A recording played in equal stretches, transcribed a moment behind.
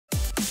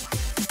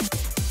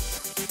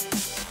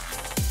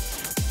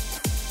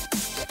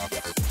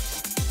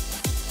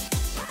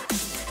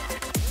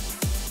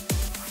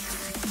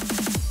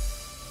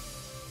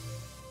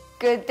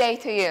Good day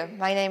to you.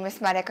 My name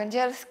is Maria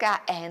Kądzielska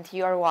and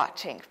you're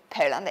watching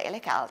Poland Daily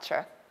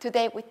Culture.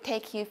 Today we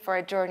take you for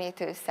a journey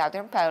to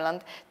southern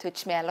Poland, to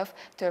Chmielów,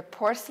 to a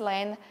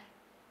porcelain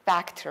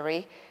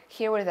factory.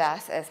 Here with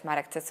us is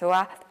Marek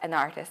Cecuła, an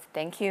artist.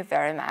 Thank you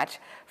very much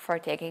for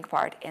taking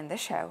part in the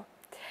show.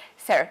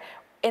 So,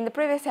 in the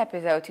previous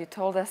episode, you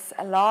told us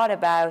a lot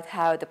about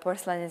how the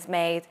porcelain is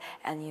made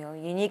and your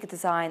unique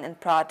design and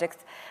projects.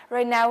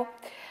 Right now,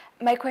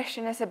 my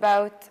question is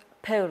about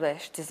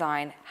Polish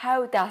design.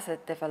 How does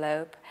it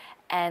develop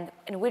and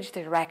in which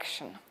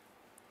direction?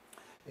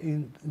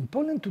 In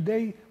Poland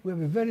today, we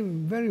have a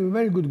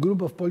very good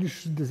group of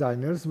Polish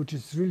designers, which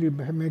is really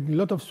making a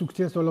lot of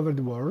success all over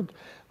the world,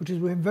 which is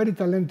we have very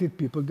talented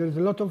people. There's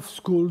a lot of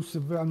schools,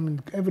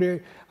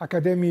 every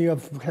academy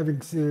of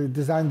having a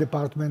design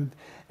department,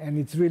 and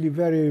it's really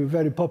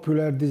very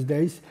popular these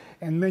days.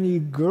 And many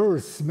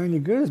girls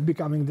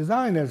becoming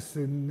designers,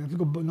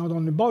 and not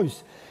only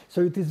boys.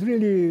 So it is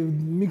really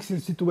mixed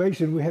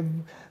situation.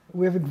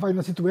 We have a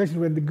final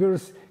situation where the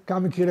girls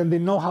coming here and they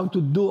know how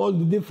to do all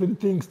the different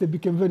things. They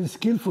become very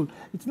skillful.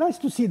 It's nice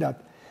to see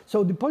that.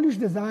 So the Polish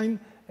design,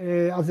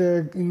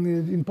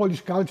 in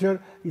Polish culture,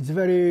 it's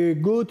very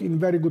good, in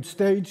very good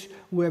stage.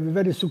 We have a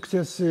very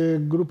successful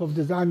group of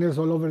designers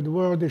all over the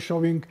world. They're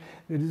showing,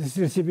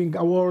 receiving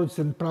awards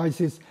and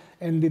prizes,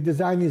 and the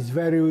design is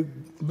very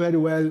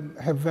well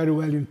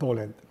in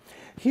Poland.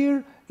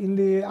 Here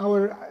in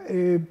our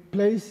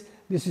place,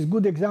 this is a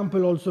good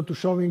example also to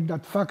showing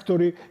that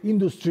factory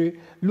industry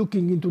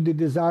looking into the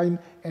design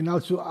and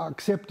also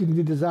accepting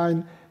the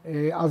design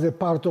as a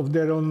part of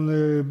their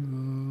own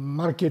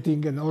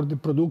marketing and or the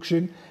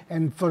production.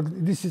 And for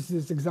this is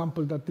this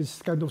example that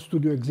this kind of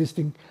studio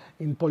existing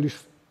in Polish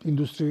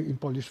industry, in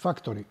Polish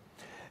factory.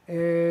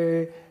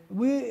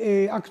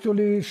 We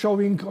actually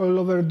showing all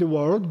over the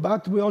world,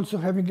 but we're also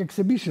having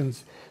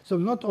exhibitions. So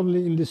not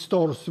only in the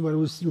stores where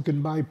you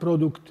can buy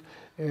product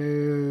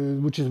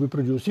which is we're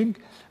producing,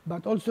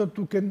 but also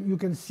you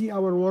can see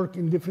our work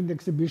in different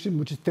exhibitions,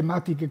 which is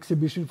thematic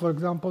exhibition, for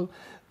example.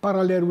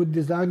 Parallel with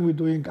design, we're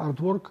doing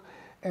artwork.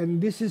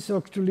 And this is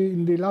actually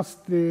in the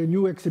last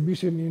new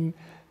exhibition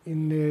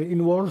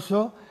in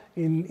Warsaw,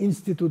 in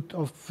Institute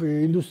of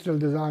Industrial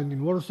Design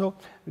in Warsaw.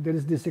 There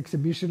is this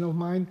exhibition of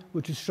mine,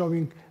 which is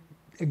showing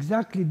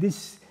exactly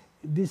this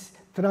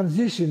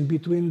transition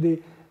between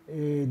the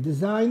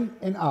design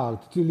and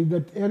art, really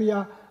that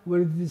area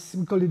where we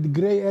call it the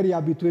gray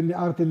area between the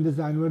art and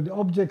design, where the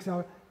objects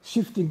are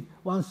shifting,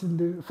 once in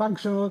the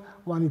functional,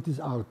 one it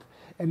is art.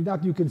 And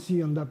that you can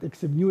see on that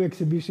new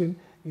exhibition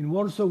in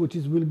Warsaw, which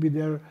will be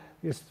there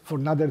for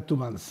another 2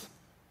 months.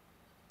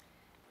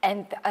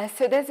 And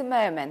so there's a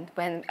moment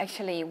when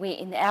actually we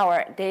in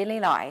our daily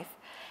life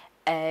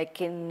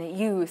can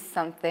use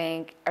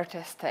something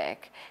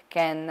artistic,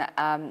 can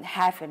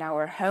have in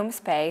our home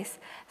space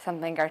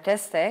something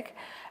artistic,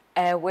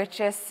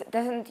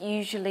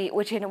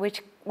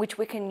 which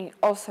we can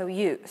also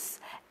use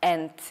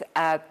and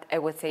I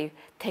would say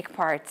take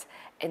part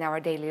in our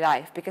daily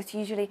life, because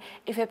usually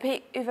if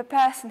a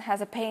person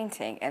has a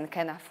painting and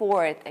can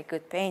afford a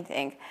good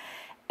painting,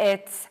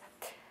 it's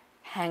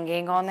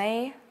hanging on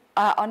a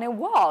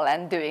wall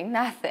and doing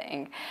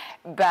nothing.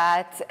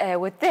 But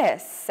with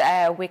this,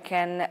 we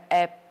can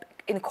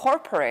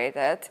incorporate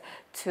it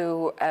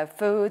to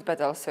food, but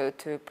also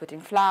to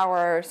putting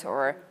flowers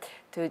or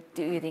to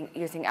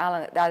using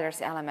other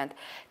element.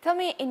 Tell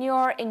me, in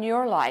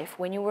your life,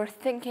 when you were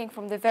thinking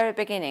from the very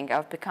beginning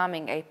of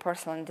becoming a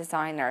porcelain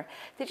designer,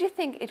 did you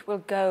think it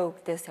will go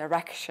this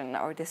direction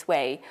or this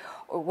way?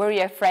 Or were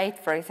you afraid,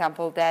 for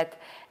example, that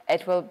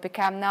it will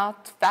become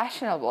not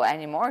fashionable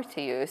anymore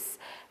to use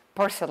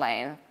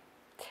porcelain?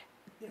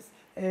 Yes.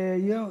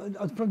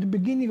 From the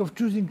beginning of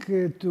choosing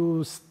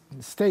to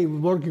stay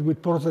working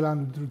with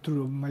porcelain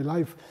through my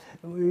life,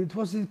 it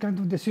was a kind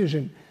of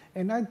decision.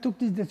 And I took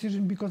this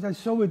decision because I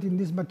saw it in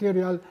this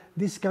material,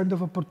 this kind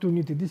of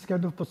opportunity, this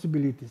kind of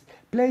possibilities.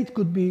 Plate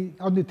could be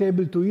on the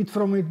table to eat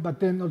from it, but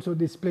then also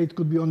this plate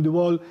could be on the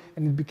wall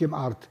and it became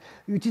art,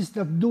 which is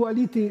the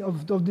duality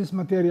of this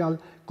material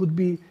could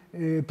be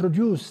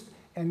produced.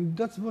 And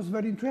that was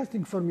very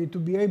interesting for me to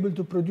be able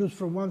to produce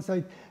from one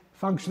side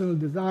functional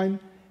design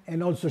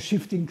and also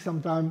shifting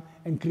sometime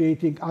and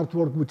creating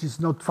artwork which is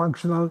not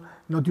functional,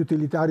 not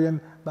utilitarian,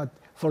 but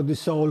for the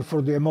soul,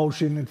 for the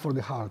emotion, and for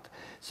the heart.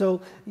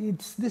 So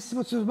this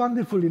was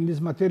wonderful in this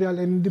material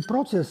and the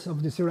process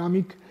of the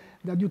ceramic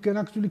that you can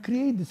actually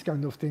create this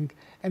kind of thing.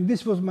 And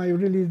this was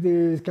rings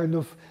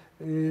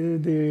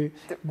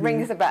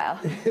a bell.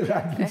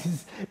 Right, this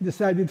is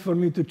decided for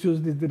me to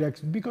choose this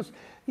direction because,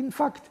 in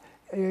fact,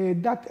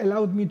 that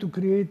allowed me to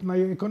create my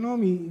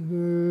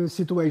economy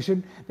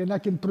situation. Then I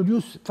can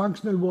produce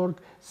functional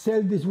work,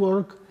 sell this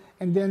work,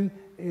 and then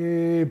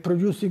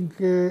producing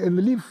and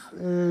live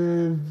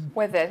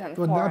with it and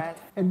for that.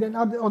 it. And then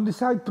on the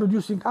side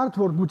producing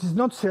artwork, which is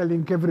not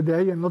selling every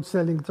day and not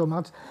selling so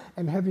much,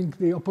 and having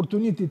the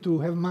opportunity to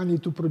have money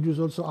to produce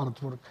also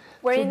artwork.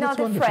 Were So you that's not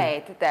wonderful.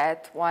 afraid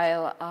that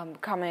while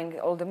coming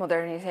all the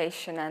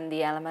modernization and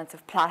the elements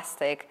of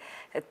plastic,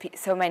 that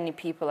so many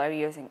people are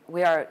using,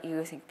 we are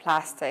using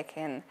plastic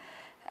in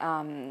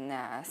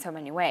so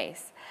many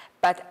ways.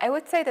 But I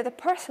would say that the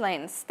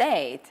porcelain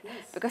stayed,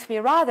 because we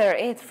rather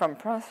eat from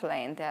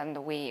porcelain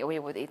than we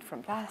would eat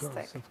from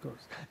plastic. Of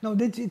course. No,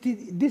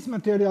 this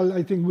material,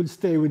 I think, will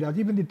stay with us.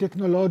 Even the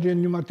technology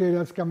and new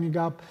materials coming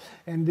up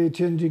and the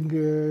changing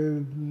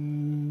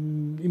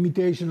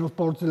imitation of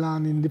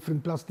porcelain in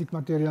different plastic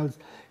materials,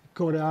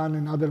 Korean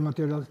and other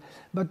materials.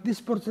 But this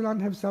porcelain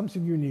has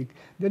something unique.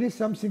 There is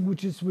something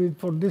which is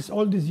for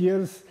all these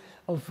years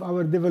of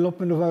our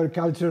development of our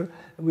culture,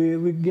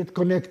 we get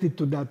connected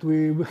to that.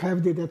 We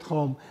have it at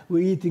home.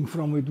 We're eating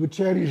from it. We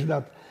cherish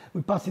that.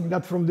 We're passing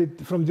that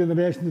from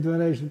generation to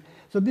generation.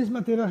 So this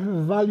material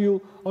has value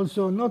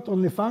also not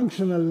only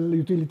functional,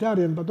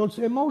 utilitarian, but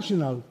also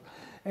emotional.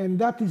 And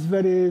that is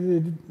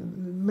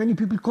many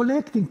people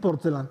collecting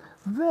porcelain.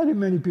 Very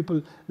many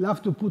people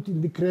love to put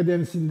in the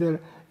credence in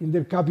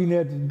their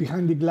cabinet,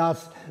 behind the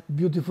glass,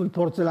 beautiful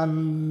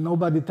porcelain,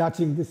 nobody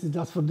touching, this is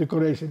just for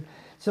decoration.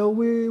 So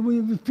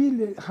we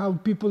feel how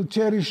people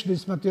cherish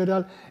this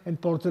material and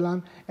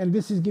porcelain, and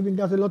this is giving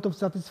us a lot of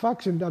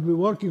satisfaction that we're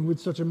working with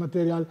such a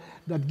material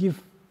that gives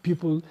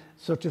people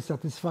such a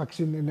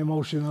satisfaction and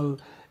emotional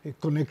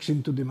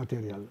connection to the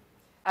material.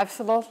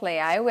 Absolutely.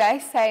 I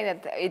say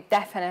that it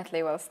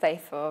definitely will stay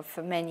for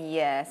many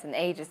years and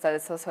ages. So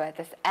it's also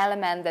this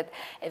element that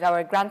if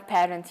our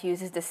grandparents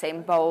uses the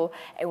same bowl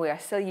and we are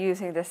still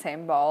using the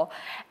same bowl,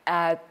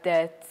 that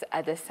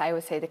this, I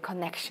would say, the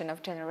connection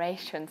of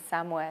generations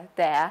somewhere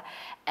there.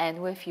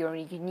 And with your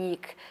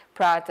unique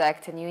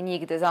product and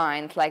unique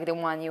designs like the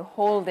one you're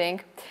holding,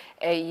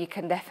 you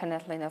can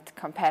definitely not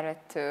compare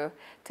it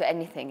to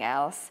anything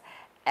else.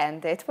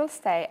 And it will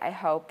stay, I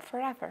hope,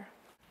 forever.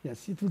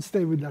 Yes, it will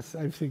stay with us,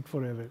 I think,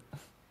 forever.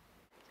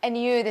 And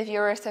you, the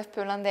viewers of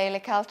Poland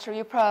Daily Culture,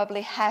 you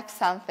probably have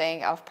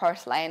something of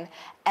porcelain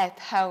at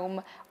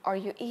home, or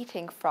you're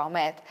eating from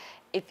it.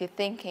 If you're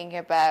thinking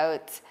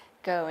about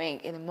going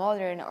in a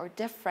modern or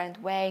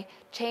different way,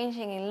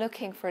 changing and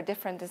looking for a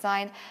different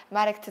design,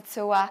 Marek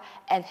Tytuła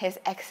and his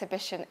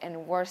exhibition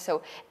in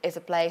Warsaw is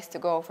a place to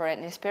go for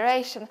an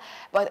inspiration,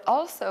 but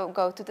also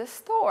go to the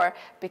store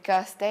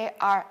because they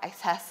are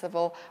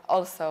accessible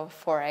also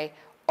for a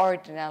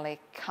ordinarily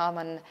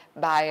common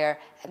buyer,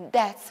 and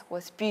that's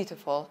what's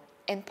beautiful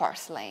in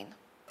porcelain.